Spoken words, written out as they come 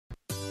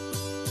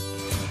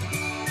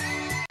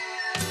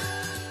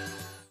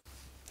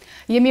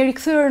Jemi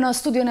rikthyer në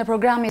studion e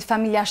programit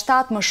Familja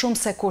 7, më shumë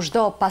se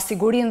kushdo,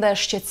 pasigurinë dhe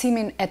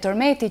shqetësimin e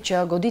tërmetit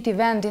që goditi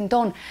vendin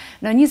ton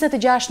në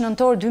 26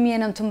 nëntor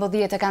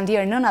 2019 e kanë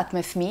ndjerë nënat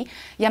me fëmijë.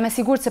 Jam e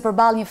sigurt se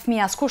përballë një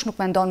fëmijë askush nuk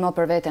mendon më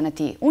për veten e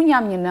tij. Unë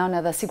jam një nënë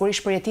dhe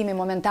sigurisht përjetimi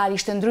momental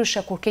ishte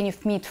ndryshe kur ke një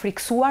fëmijë të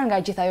friksuar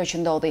nga gjithë ajo që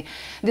ndodhi.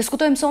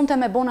 Diskutojmë sonte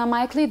me Bona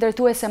Miekly,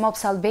 drejtues e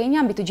Mops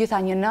Albania, mbi të gjitha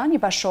një nënë, një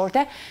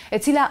bashorte,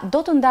 e cila do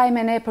të ndajë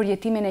me ne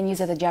përjetimin e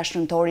 26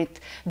 nëntorit,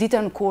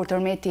 ditën kur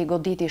tërmeti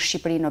goditi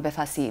Shqipërinë në befasi.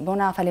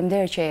 Bona,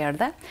 faleminderit që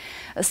erdhe.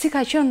 Si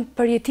ka qenë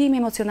përjetimi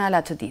emocional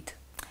atë ditë?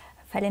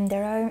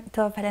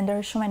 Falenderoj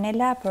shumë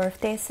Nela për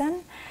ftesën.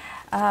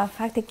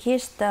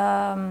 Faktikisht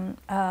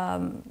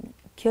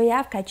kjo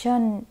javë ka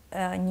qenë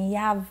një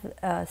javë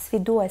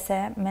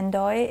sfiduese,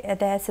 mendoj,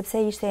 edhe sepse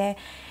ishte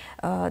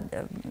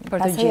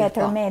pasojë e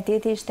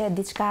tërmetit, ishte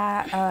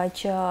diçka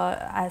që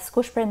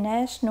askush prej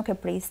nesh nuk e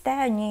priste,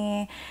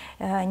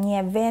 një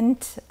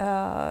event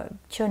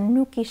që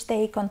nuk ishte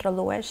i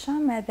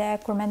kontrollueshëm, edhe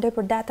kur mendoj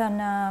për datën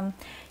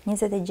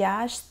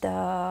 26,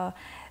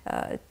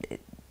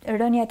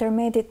 rënja e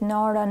tërmetit në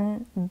orën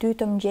 2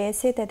 të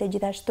mëngjesit edhe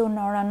gjithashtu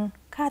në orën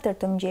 4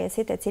 të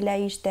mëngjesit, e cila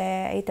ishte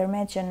i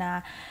tërmet që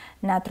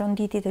na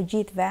tronditi të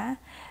gjithëve,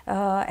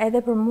 edhe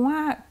për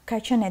mua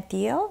ka qenë e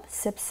tillë,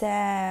 sepse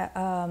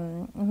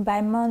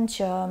mbaj mend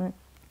që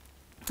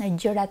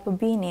gjërat po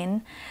binin,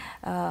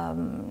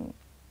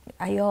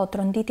 ajo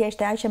tronditja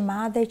ishte aq e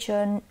madhe që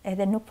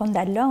edhe nuk po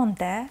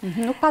ndalonte.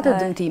 Nuk patë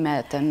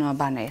dëmtimet në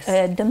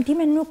banesë.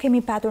 Dëmtime nuk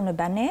kemi patur në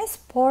banesë,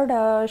 por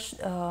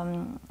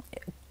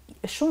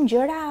shumë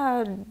gjëra,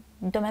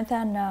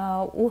 domethënë,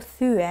 u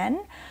thyen,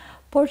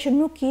 por që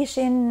nuk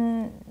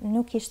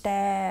ishte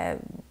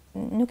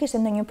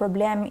ndonjë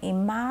problem i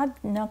madh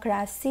në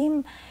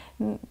krahasim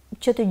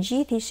që të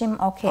gjithë ishim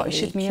okay,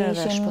 ishim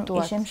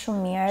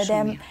shumë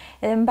mirë.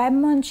 Edhe mbaj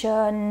mend që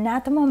në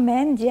atë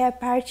moment gjëja e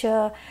parë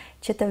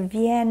që të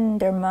vjen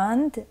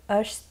ndërmend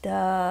është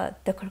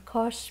të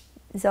kërkosh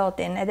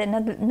Zotin. Edhe në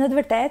të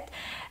vërtet,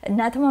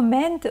 në atë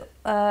moment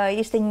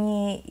ishte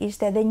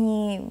edhe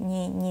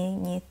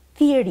një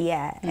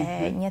thirrje,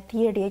 një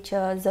thirrje që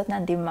Zoti na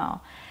ndihmo.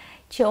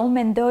 Që unë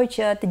mendoj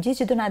që të gjithë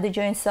që do na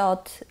dëgjojnë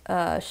sot,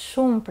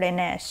 shumë prej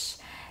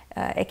nesh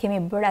e kemi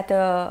bërë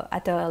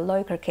atë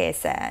lloj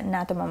kërkese në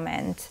atë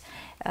moment.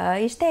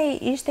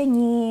 Ishte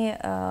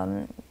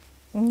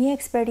një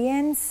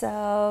eksperiencë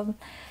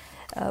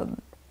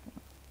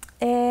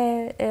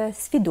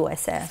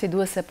sfiduese.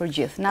 Sfiduese për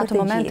gjithë. Në atë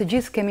moment të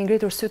gjithë kemi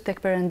ngritur syt tek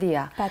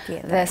Perëndia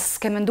dhe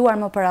s'ke menduar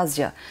më për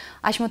asgjë.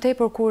 Aq më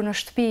tepër kur në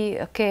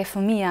shtëpi ke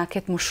fëmija,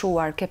 ke të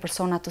moshuar, ke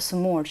persona të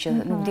sëmurë që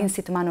nuk dinë si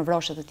të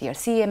manovrosh të tjerë.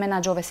 Si e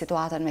menaxhove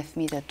situatën me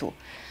fëmijët e tu?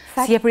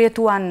 Si e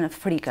përjetuan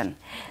frikën?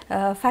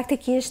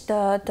 Faktikisht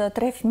të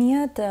 3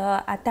 fëmijët,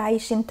 ata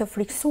ishin të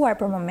friksuar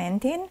për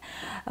momentin,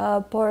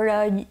 por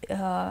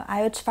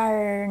ajo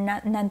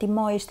çfarë na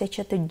ndihmoi ishte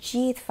që të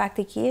gjithë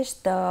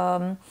faktikisht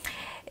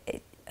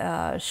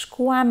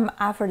shkuam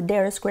afër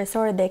derës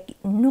kryesore dhe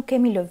nuk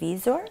kemi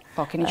lëvizur.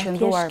 Po, keni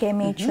qëndruar. Thjesht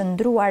kemi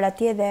qëndruar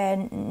atje dhe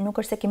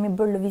nuk është se kemi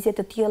bërë lëvizje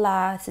të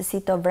tilla se si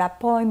të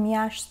vrapojmë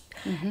jashtë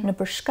në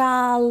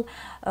përshkallë,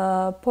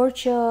 por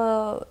që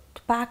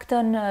të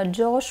paktën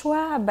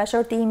Joshua,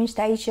 bashorti im,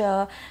 ishte ai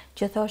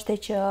që thoshte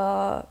që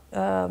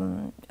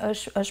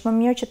është më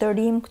mirë që të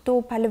rrim këtu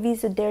pa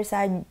lëvizur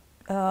derisa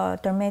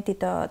tërmeti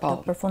të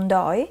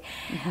përfundoj,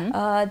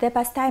 dhe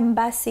pastaj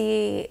mbasi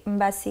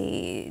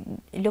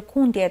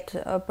lëkundjet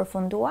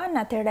përfunduan,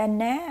 atëherë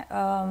ne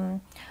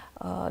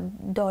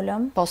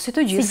dolëm. Po, si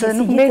të gjithë, se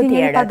nuk mbeti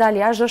njëri pa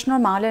dalë jashtë, është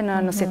normale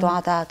në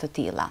situata të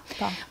tilla.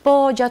 Po,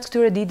 gjatë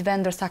këtyre ditëve,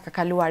 ndërsa ka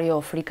kaluar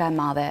frika e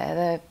madhe,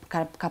 edhe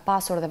ka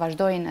pasur dhe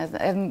vazhdojnë edhe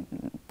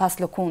pas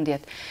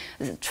lëkundjet.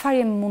 Çfarë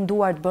je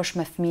munduar të bësh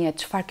me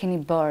fëmijët? Çfarë keni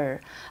bërë?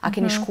 A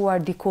keni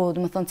shkuar diku?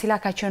 Domethënë, cila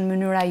ka qenë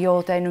mënyra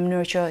jote në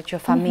mënyrë që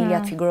familja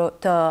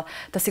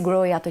të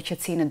sigurojë atë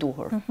qetësinë e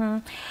duhur?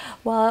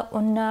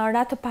 Në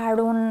ratë të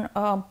parë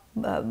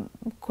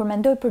kur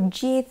mendoj për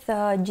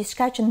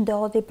gjithçka që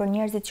ndodhi, për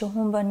njerëzit që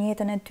humbën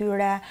jetën e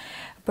tyre,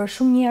 për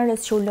shumë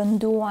njerëz që u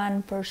lënduan,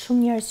 për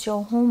shumë njerëz që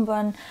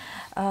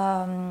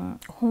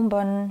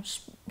humbën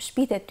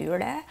shtëpitë e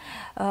tyre,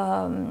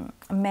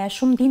 me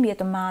shumë dhimbje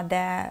të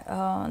madhe,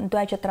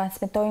 doja që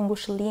transmetoj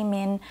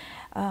ngushëllimin,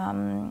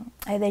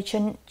 edhe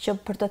që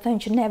për të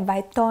thënë që ne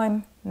vajtojmë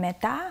me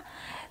ta,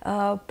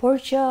 por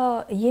që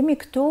jemi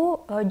këtu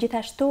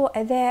gjithashtu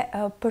edhe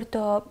për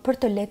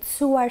të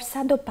lehtësuar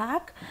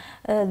sadopak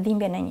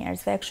dhimbjen e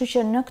njerëzve. Kështu që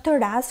në këtë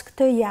rast,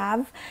 këtë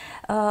javë,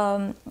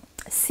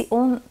 si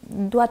unë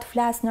dua të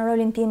flas në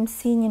rolin tim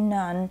si një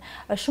nënë,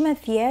 është shumë e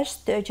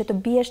thjeshtë që të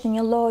biesh në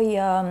një lloj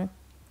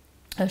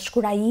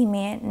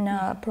shkurajimi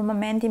për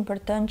momentin për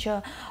tënë që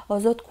o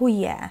zot ku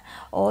je,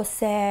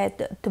 ose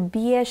të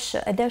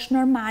biesh, edhe është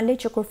normale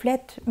që kur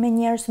flet me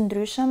njerëz të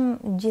ndryshëm,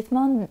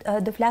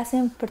 gjithmonë do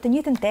flasim për të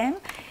njëjtën temë,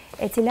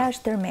 e cila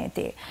është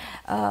tërmeti.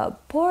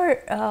 Por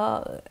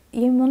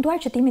jemi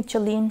munduar që të jemi të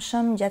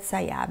qëllimshëm gjatë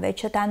kësaj jave,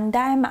 që ta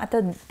ndajmë atë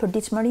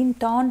përditshmërinë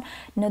tonë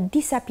në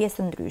disa pjesë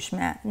të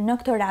ndryshme. Në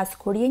këtë rast,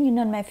 kur je një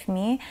nën me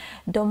fëmijë,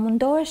 do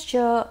mundohesh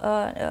që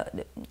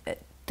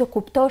të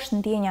kuptosh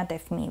ndjenjat e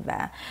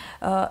fëmijëve.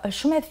 Është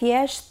shumë e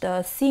thjeshtë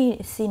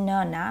si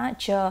nëna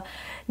që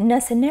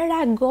nëse ne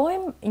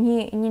reagojmë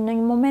në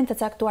një moment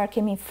të caktuar,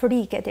 kemi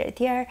frikë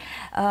etj,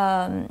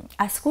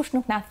 askush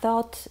nuk na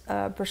thot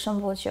për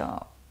shembull që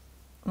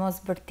mos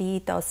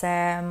bërtit ose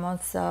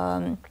mos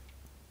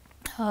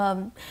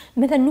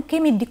me thënë nuk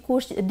kemi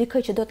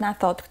dikë që do të na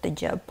thot këtë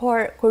gjë, por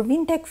kur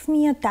vin tek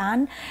fëmijët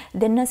tanë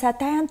dhe nëse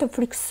ata janë të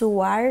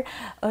friksuar,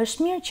 është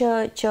mirë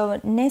që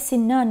ne si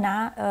nëna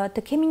të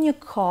kemi një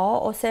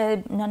kohë ose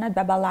nënat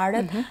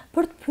baballarët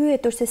për të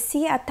pyetur se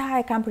si ata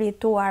e kanë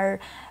përjetuar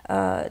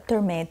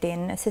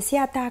tërmetin, se si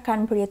ata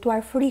kanë përjetuar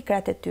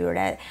frikrat e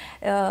tyre,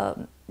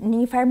 në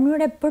një farë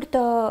mënyre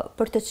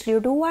për të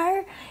çliruar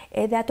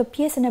edhe ato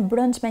pjesën e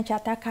brendshme që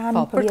ata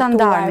kanë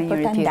përjetuar, për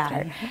ta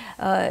ndarë.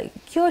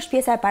 Kjo është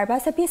pjesa e parë.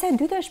 Pastaj pjesa e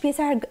dytë është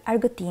pjesa e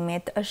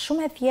argëtimit. Është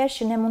shumë e thjeshtë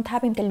që ne mund të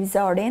hapim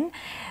televizorin,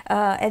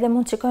 edhe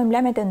mund të shikojmë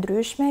lajmet e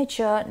ndryshme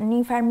që në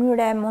një farë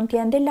mënyre mund të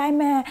jenë dhe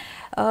lajme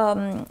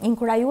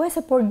inkurajuese,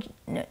 por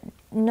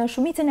në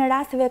shumicën e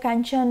rasteve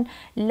kanë qenë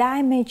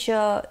lajme që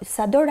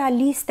sado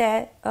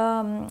realiste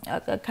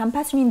kanë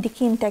pasur një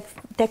ndikim tek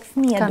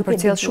fëmijët duke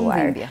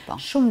dëgjuar.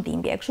 Shumë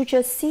dhimbje. Kështu që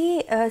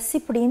si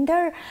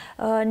prindër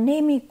ne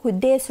jemi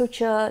kujdesur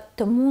që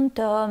të mund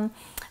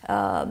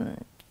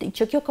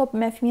që kjo kohë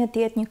me fëmijët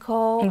të jetë një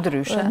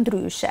kohë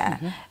ndryshe.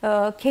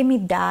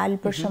 Kemi dalë,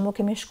 për shembull,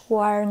 kemi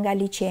shkuar nga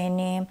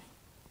liçeni,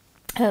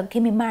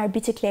 kemi marrë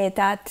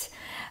bicikletat,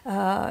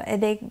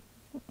 edhe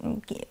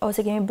ose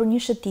kemi bërë një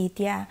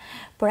shëtitje,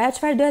 por ajo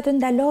çfarë doja të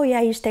ndaloja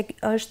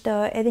është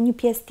edhe një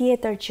pjesë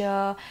tjetër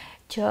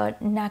që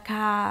na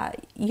ka,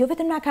 jo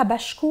vetëm na ka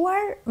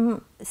bashkuar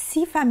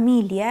si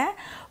familje,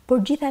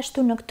 por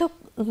gjithashtu në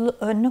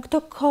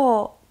këtë kohë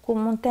ku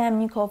mund të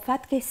jem një kohë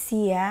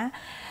fatkeqësie,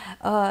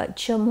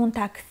 që mund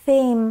ta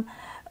kthejmë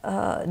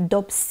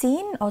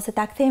dobësinë ose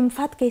ta kthejmë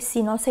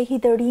fatkeqësinë ose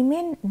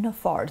hitërimin në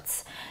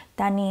forcë.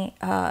 Tani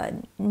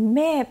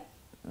me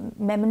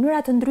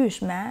mënyra të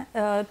ndryshme,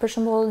 për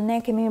shembull ne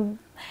kemi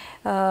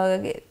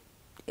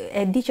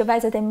e di që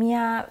vajzat e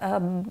mia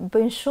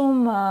bëjnë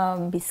shumë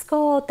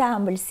biskota,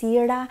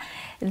 ëmbëlsira,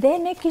 dhe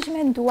ne kishim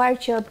menduar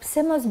që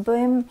pse mos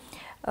bëjmë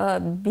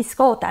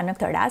biskota në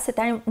këtë rast, se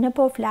tani ne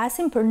po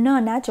flasim për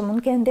nëna që mund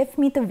të kenë dhe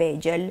fëmijë të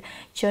vegjël,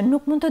 që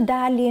nuk mund të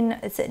dalin,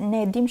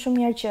 ne dim shumë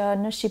mirë që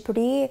në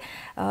Shqipëri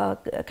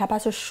ka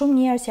pasur shumë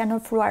njerëz që janë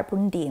ofruar për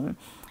ndihmë,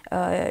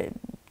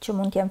 që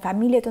mund të jenë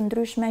familje të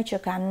ndryshme që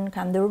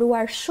kanë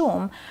dhëruar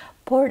shumë,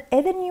 por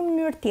edhe një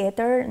mënyrë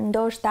tjetër,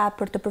 ndoshta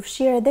për të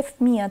përfshirë edhe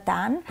fëmijët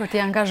tanë, për t'i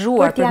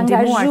angazhuar, për t'i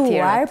ndihmuar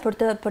tjerët,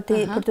 për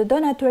të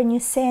dhënë atyre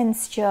një sens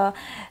që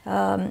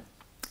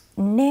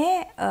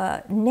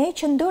ne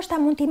që ndoshta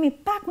mund të jemi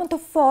pak më të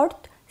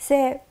fortë se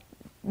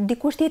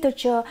dikush tjetër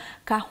që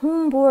ka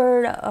humbur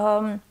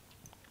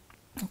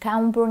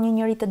një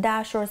njeri të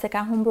dashur, ose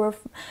ka humbur,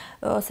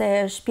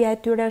 ose shtëpia e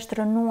tyre është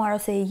rënuar,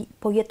 ose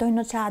po jetojnë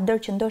në çadër,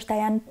 që ndoshta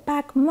janë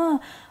pak më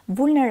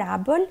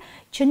vulnerable,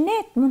 që ne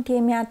mund të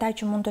jemi ata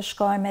që mund të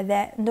shkojmë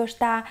edhe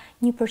ndoshta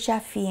një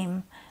përqafim,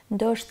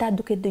 ndoshta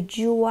duke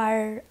dëgjuar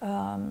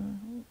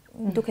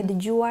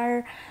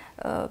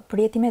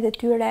përjetimet e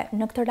tyre,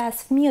 në këtë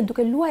rast fëmijët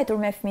duke luajtur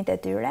me fëmijët e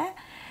tyre.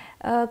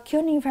 Kjo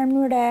në një farë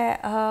mënyrë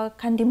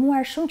ka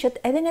ndihmuar shumë që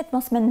edhe ne të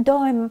mos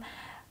mendojmë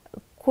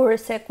kur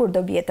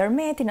do bie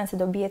tërmeti, nëse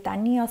do bie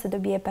tani ose do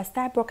bie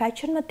pastaj, por ka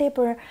qenë më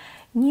tepër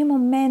një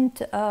moment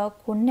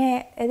ku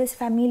ne edhe si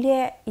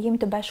familje jemi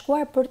të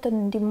bashkuar për të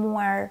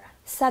ndihmuar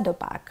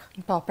sadopak.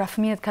 Po, pra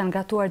fëmijët kanë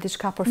gatuar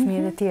diçka për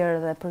fëmijët e tjerë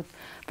dhe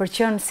për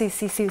qenë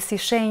si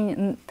shenjë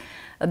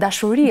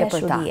dashurie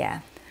për ta.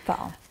 Po.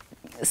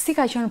 Si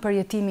ka qenë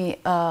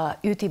përjetimi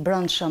yti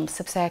brendshëm,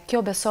 sepse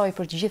kjo besoj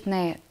për të gjithë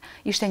ne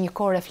ishte një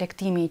kohë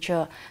reflektimi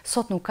që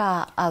sot nuk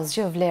ka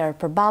asgjë vlerë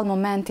përballë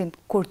momentin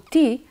kur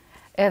ti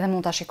edhe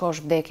mund ta shikosh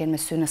vdekjen me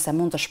sy, nëse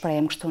mund të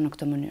shprehem kështu në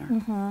këtë mënyrë.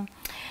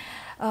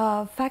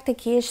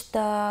 Faktikisht,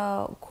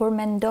 kur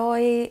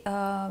mendoj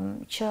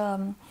që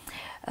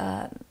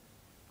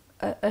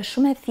është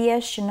shumë e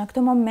thjeshtë që në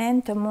këtë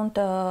moment të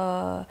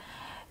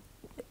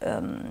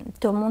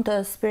mund të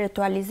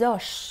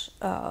spiritualizosh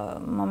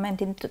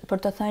momentin, për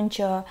të thënë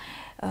që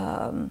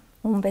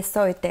unë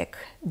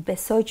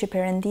besoj që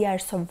Perëndia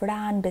është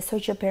sovran,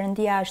 besoj që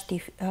Perëndia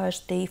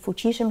është i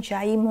fuqishëm, që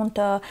ai mund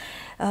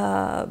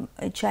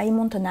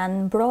të na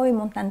mbrojë,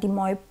 mund të na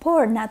ndihmojë,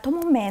 por në ato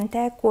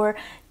momente kur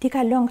ti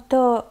kalon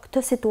këtë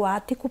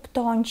situatë, ti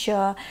kupton që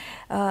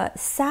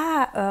sa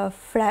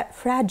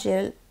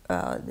fragile,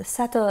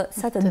 sa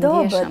të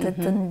dobët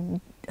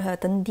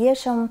të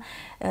ndjeshëm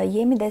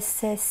jemi dhe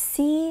se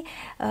si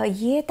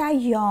jeta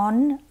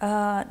jonë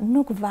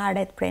nuk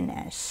varet prej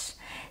nesh.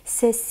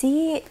 Se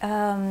si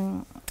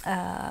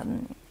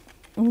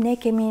ne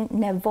kemi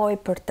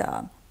nevojë për të.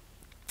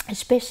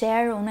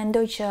 Shpeshherë unë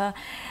mendoj që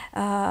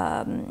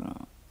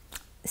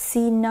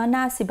si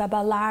nëna, si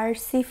baballar,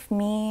 si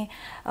fëmijë,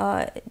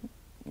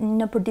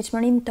 në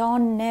përditshmërinë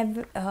tonë ne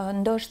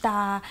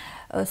ndoshta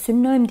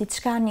synojmë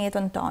diçka në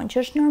jetën tonë, që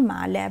është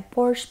normale,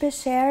 por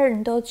shpeshherë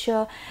ndodh që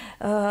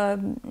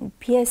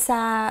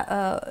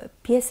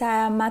pjesa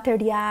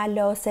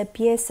materiale ose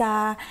pjesa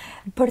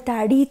për të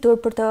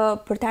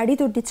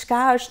arritur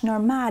diçka është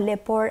normale,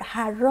 por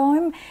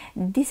harrojmë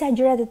disa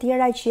gjëra të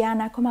tjera që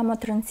janë akoma më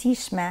të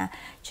rëndësishme,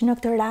 që në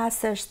këtë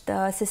rast është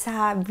se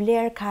sa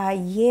vlerë ka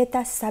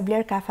jeta, se sa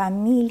vlerë ka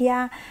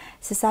familja,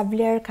 se sa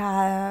vlerë ka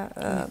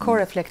kohë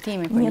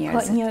reflektimi për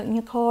njerëzit.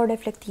 Një kohë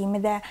reflektimi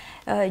dhe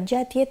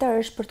gjë tjetër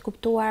është për të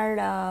kuptuar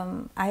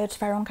ajo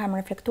çfarë unë kam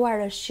reflektuar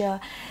është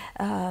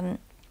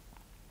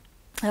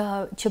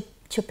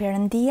që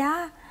Perëndia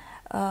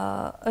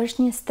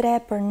është një stre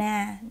për ne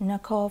në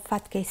kohë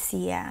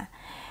fatkeqësie,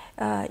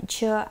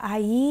 që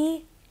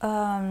ai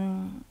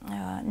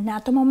në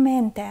ato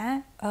momente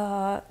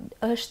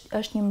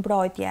është një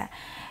mbrojtje.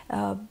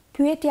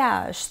 Pyetja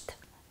është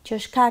që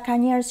ka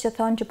njerëz që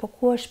thonë që po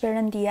ku është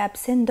Perëndia,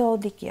 pse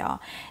ndodhi kjo?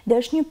 Dhe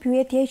është një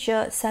pyetje që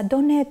sado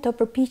ne të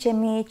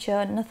përpiqemi që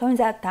në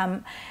thonjza tam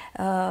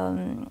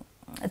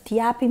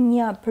t'japim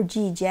një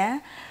përgjigje,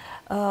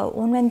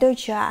 unë mendoj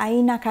që ai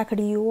na ka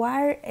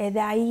krijuar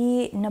edhe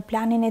ai në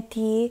planin e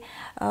tij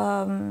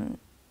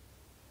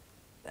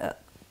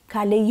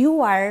ka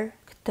lejuar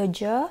këtë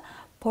gjë,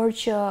 por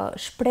që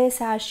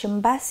shpresa është që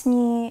mbas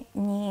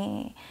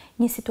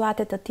një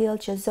situate të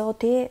tillë që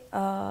Zoti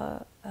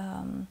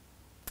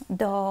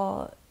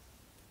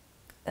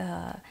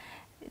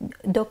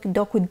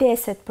do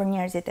kujdeset për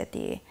njerëzit e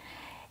tij.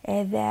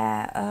 Edhe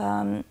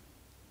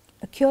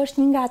kjo është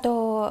një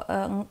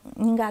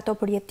nga ato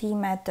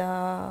përjetimet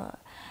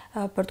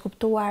për të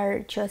kuptuar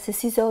që se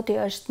si Zoti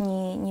është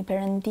një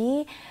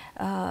Perëndi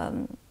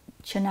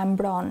që na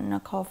mbron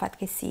në kohë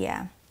fatkeqësie.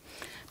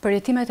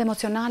 Përjetimet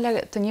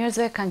emocionale të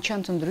njerëzve kanë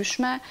qenë të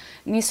ndryshme,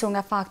 nisur nga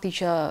fakti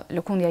që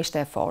lëkundja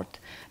ishte e fortë.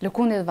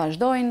 Lëkundjet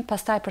vazhdojnë,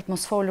 pastaj për të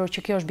mos folur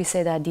që kjo është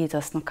biseda e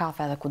ditës në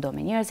kafe edhe kudo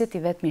me njerëzit,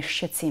 i vetmi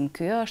shqetësim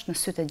ky është në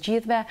sytë të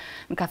gjithëve,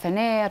 në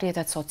kafene,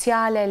 rrjetet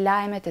sociale,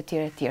 lajmet e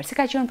tjerë. Si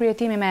ka qenë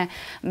përjetimi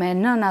me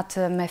nënat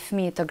me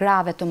fëmijë të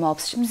grave të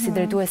Mops, si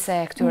drejtuese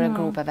e këtyre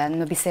grupeve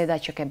në biseda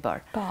që ke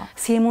bërë?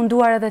 Si e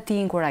munduar edhe ti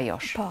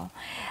inkurajosh? Po.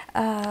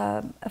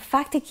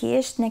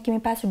 Faktikisht ne kemi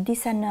pasur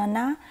disa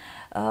nëna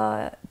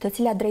të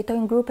cilat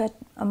drejtojnë grupet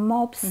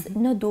Mops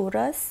në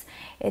Durrës,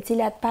 e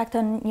cilat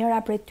paktën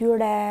njëra prej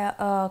tyre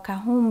ka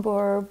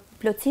humbur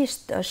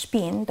plotësisht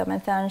shtëpinë,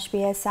 domethënë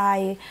shtëpia e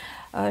saj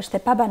është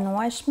e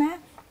pabanueshme,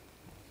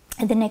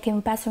 dhe ne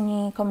kemi pasur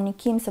një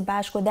komunikim së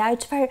bashku dhe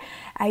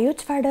ajo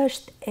çfarë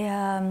është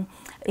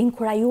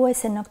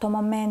inkurajuese në këto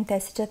momente,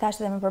 siç e thash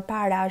edhe më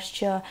përpara, është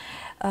që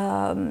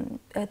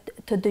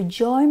të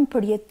dëgjojmë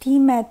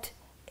përjetimet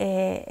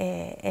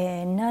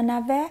e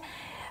nënave,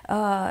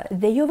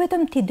 dhe jo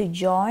vetëm t'i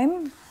dëgjojmë,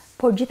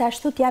 por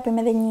gjithashtu t'japim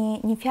edhe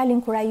një fjalë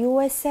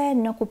inkurajuese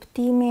në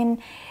kuptimin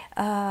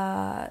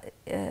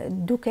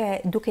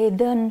duke i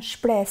dhënë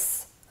shpresë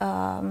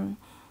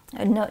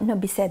në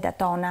bisedat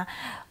tona.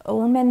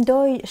 Unë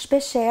mendoj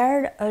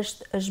shpeshherë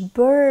është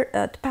bërë,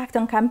 të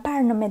paktën kam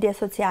parë në media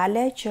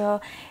sociale që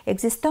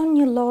ekziston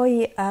një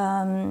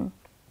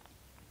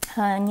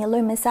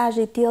lloj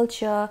mesazhi i tillë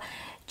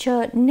që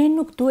ne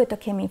nuk duhet të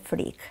kemi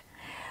frikë.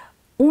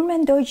 Unë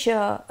mendoj që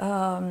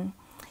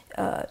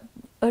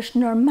është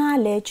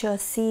normale që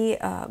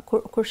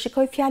kur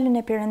shikoj fjalën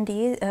e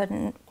Perëndisë,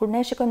 kur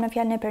ne shikojmë në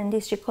fjalën e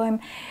Perëndisë, shikojmë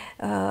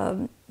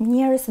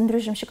njerëz të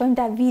ndryshëm, shikojmë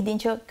Davidin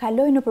që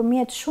kaloi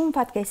nëpërmjet shumë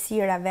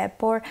fatkeqësirave,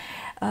 por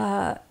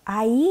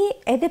ai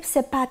edhe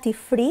pse pati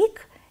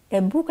frikë,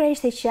 e bukur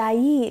ishte që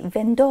ai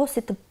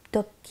vendosi të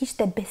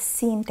kishte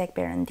besim tek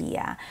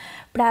Perëndia.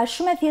 Pra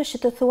shumë e thjeshtë që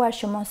të thuash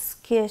që mos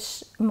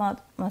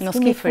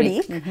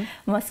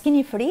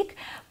keni frikë,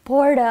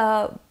 por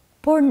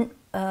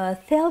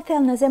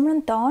thellë në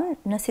zemrën tonë,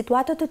 në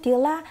situatat të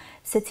tilla,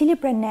 secili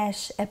prej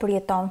nesh e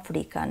përjeton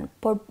frikën.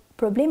 Por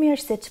problemi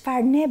është se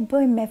çfarë ne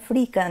bëjmë me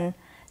frikën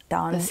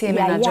tonë.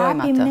 Ja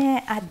japim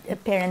ne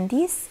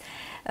Perëndisë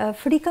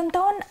frikën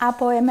tonë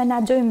apo e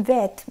menaxhojmë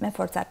vetë me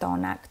forcat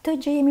tona. Këtë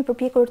gjë jemi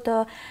përpjekur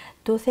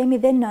të themi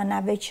dhe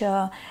nënave që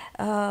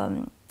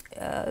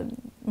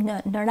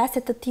në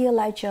raste të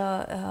tilla që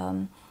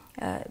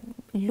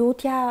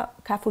lutja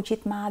ka fuqi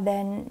të madhe,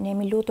 ne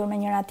jemi lutur me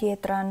njëra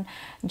tjetrën,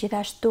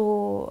 gjithashtu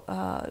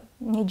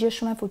një gjë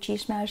shumë e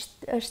fuqishme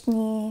është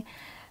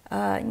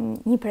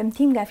një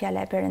premtim nga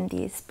fjala e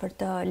Perëndisë për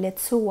të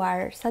lehtësuar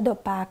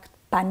sadopak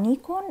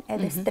panikun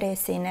edhe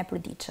stresin e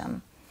përditshëm.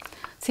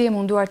 Si e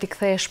munduar t'i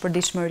kthesh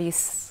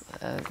përditshmërisë,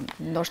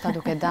 ndoshta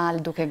duke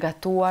dalë, duke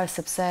gatuar,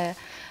 sepse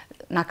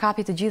na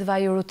kapi të gjithëve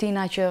ajo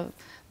rutina që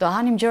do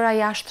hanim gjëra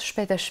jashtë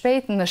shpejt e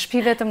shpejt, në shtëpi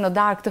vetëm në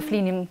darkë të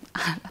flinim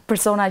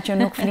persona që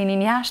nuk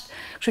flinin jashtë,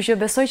 kështu që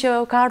besoj që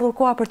ka ardhur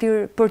koha për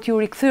t'ju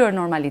rikthyer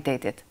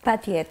normalitetit.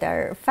 Patjetër.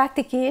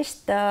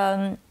 Faktikisht,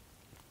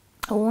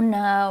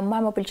 unë më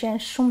pëlqen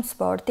shumë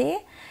sporti,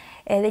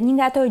 edhe një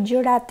nga ato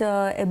gjërat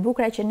e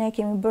bukura që ne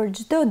kemi bërë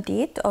çdo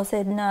ditë ose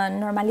në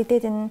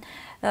normalitetin,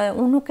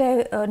 unë nuk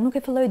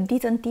e filloj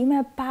ditën time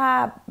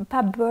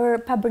pa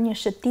bërë një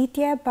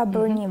shëtitje, pa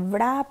bërë një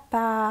vrap,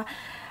 pa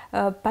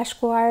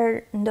shkuar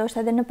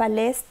ndoshta edhe në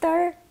palestër,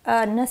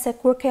 nëse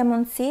kur ke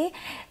mundësi,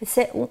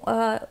 se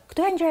këto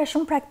janë gjëra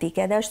shumë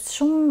praktike dhe është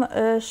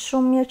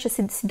shumë mirë që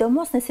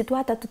sidomos në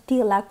situata të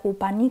tilla ku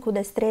paniku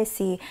dhe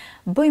stresi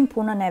bëjnë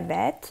punën e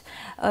vet,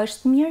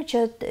 është mirë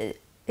që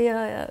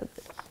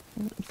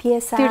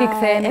pjesa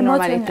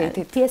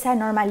e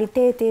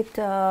normalitetit,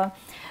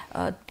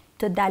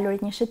 të dalurit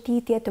një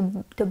shëtitje,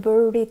 të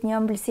bërurit një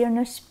ëmbëlsirë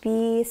në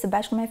shtëpi, së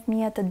bashku me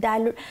fëmijët,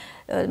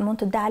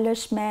 mund të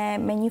dalësh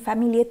me një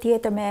familje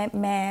tjetër,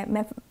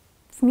 me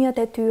fëmijët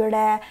e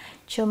tyre,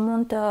 që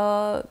mund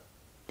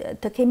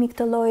të kemi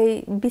këtë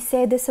lloj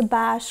bisede së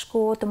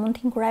bashku, të mund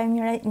të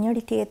inkurajojmë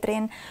njëri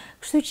tjetrin.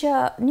 Kështu që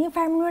një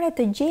farë mënyre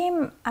të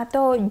gjejmë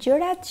ato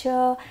gjërat që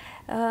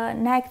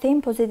na e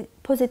kthejmë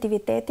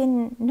pozitivitetin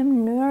në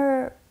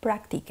mënyrë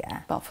praktike.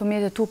 Po,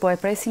 fëmijët e tu po e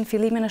presin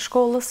fillimin e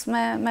shkollës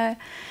me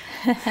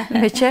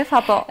qef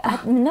apo?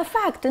 Në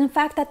fakt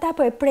ata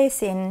po e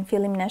presin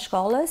fillimin e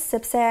shkollës,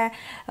 sepse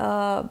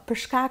për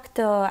shkak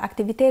të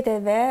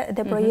aktiviteteve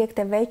dhe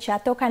projekteve që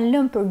ato kanë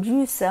lënë për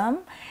gjysëm,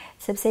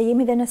 sepse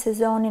jemi dhe në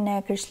sezonin e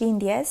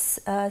Krishtlindjes,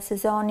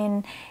 sezonin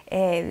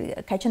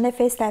ka qenë dhe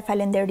festa e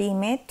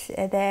falënderimit,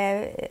 edhe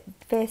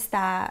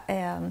festa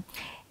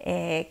e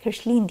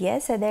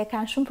Krishtlindjes, edhe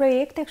kanë shumë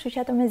projekte, kështu që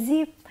ato mezi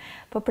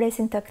po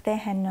presin të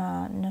kthehen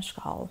në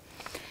shkollë.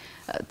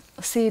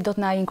 Si do të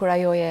na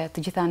inkurajoje të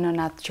gjitha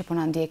nënat që po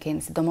na ndjekin,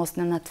 sidomos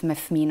nënat me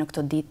fëmijë në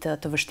këto ditë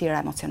të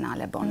vështira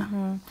emocionale, Bona?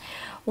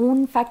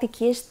 Unë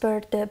faktikisht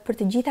për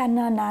të gjitha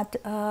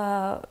nënat,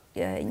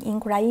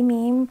 inkurajimi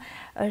im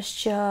është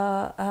që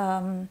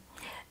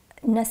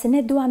nëse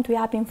ne duam t'u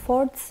japim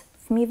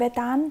forcë fëmijëve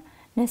tanë,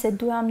 nëse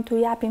duam t'u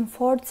japim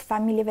forcë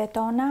familjeve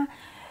tona,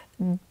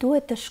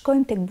 duhet të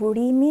shkojmë tek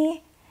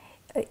burimi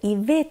i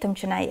vetëm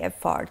që na jep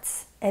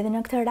forcë. Edhe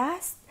në këtë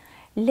rast,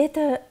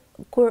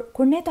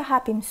 kur ne të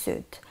hapim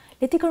syt,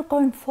 le të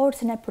kërkojmë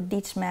forcën e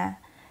përditshme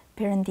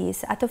Perëndis.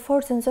 Atë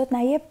forcën Zot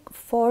na jep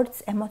forcë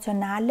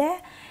emocionale,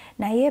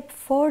 na jep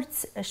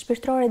forcë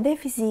shpirtërore dhe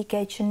fizike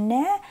që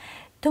ne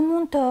të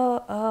mund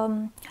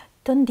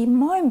të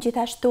ndihmojmë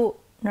gjithashtu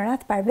në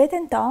radhë par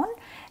veten tonë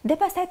dhe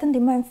pastaj të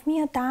ndihmojmë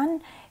fëmijët tanë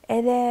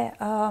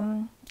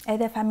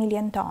edhe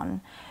familjen tonë.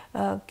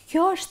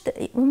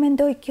 Unë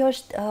mendoj kjo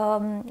është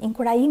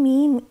inkurajimi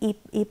im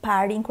i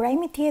parë.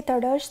 Inkurajimi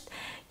tjetër është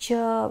që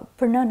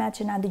për nënat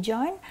që na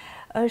dëgjojnë,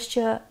 është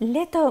që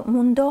le të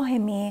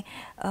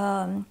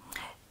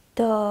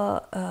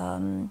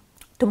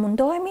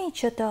mundohemi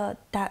që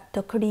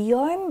të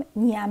krijojmë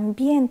një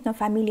ambient në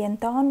familjen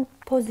tonë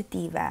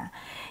pozitive.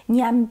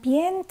 Një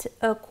ambient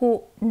ku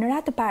në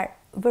radhë të parë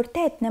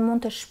vërtet ne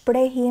mund të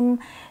shprehim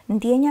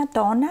ndjenjat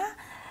tona,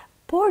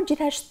 por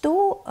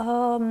gjithashtu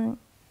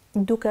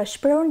duke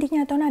shprehur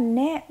ndjenjat tona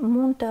ne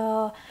mund të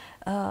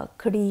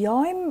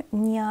krijojmë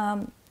një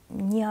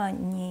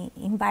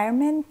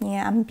environment,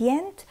 një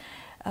ambient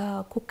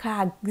ku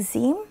ka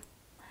gëzim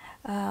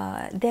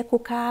dhe ku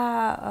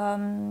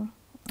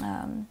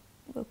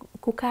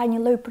ka një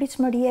lloj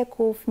pritshmërie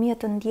ku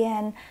fëmijët të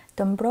ndjehen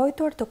të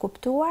mbrojtur, të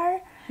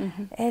kuptuar,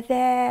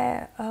 edhe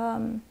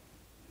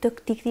të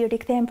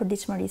rikthehen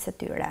përditshmërisë së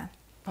tyre.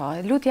 Po,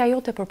 lutja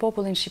jote për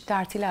popullin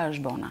shqiptar, cila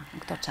është, Bona,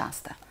 në këto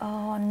çaste?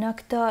 Në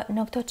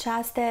këto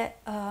çaste,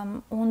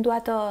 unë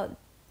dua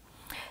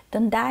të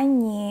ndaj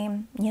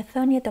një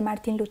thënie të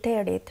Martin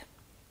Luterit,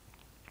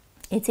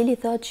 i cili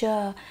thotë që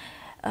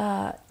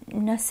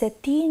nëse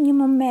ti një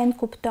moment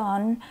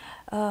kupton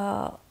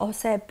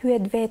ose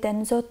pyet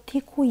veten, Zot,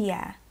 ti ku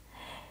je?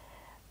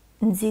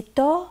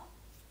 Nxito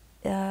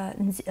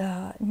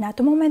në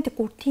atë moment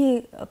kur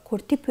ti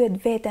pyet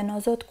veten, o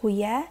Zot, ku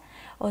je?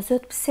 O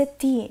Zot, pse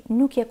ti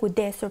nuk je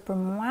kujdesur për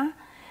mua?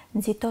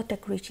 Nxito te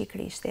kryqi i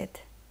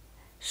Krishtit.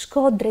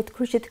 Shko drejt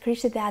kryqit të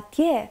Krishtit dhe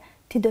atje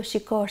ti do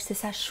shikosh se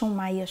sa shumë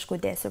ai është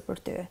kujdesur për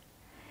ty.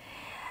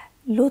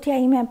 Lutja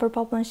ime për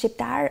popullin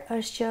shqiptar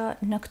është që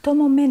në këtë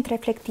moment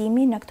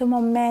reflektimi, në këtë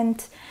moment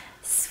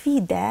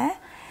sfide,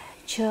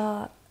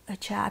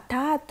 që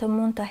ata të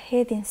mund të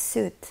hedhin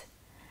syt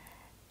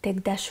tek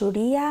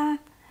dashuria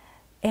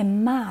e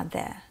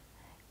madhe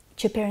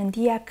që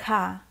Perëndia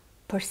ka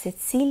për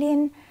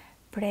secilin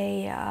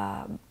prej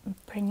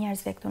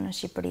njerëzve këtu në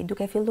Shqipëri,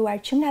 duke filluar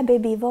që nga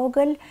bebi i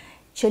vogël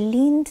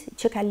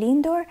që ka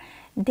lindur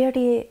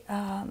deri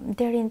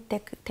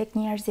tek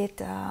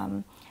njerëzit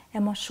e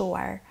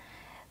moshuar.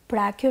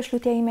 Pra, kjo është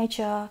lutja ime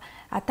që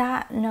ata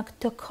në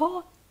këtë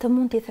kohë të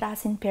mund t'i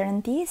thrasin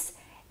Perëndis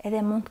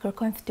edhe mund të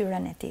kërkojnë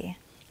fytyrën e tij.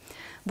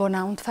 Bona,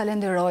 unë të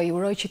falenderoj,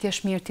 uroj që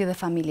t'jesh mirë ti dhe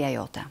familja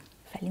jote.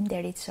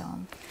 Faleminderit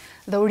shumë.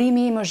 Dhe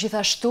urimi im është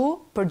gjithashtu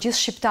për gjithë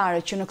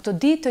shqiptarët që në këtë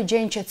ditë të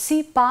gjejnë qetësi,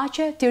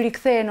 paqe, të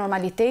rikthehen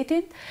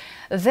normalitetin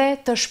dhe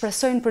të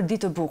shpresojnë për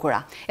ditë të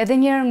bukura. Edhe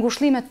një herë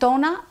ngushëllimet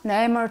tona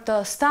në emër të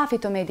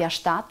stafit të Media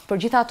 7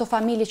 për gjithë ato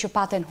familje që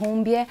paten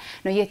humbje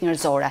në jetë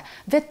njerëzore.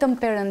 Vetëm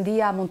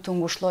Perëndia mund të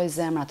ngushëllojë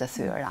zemrat e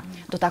thyera.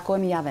 Do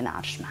takohemi javën e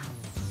ardhshme.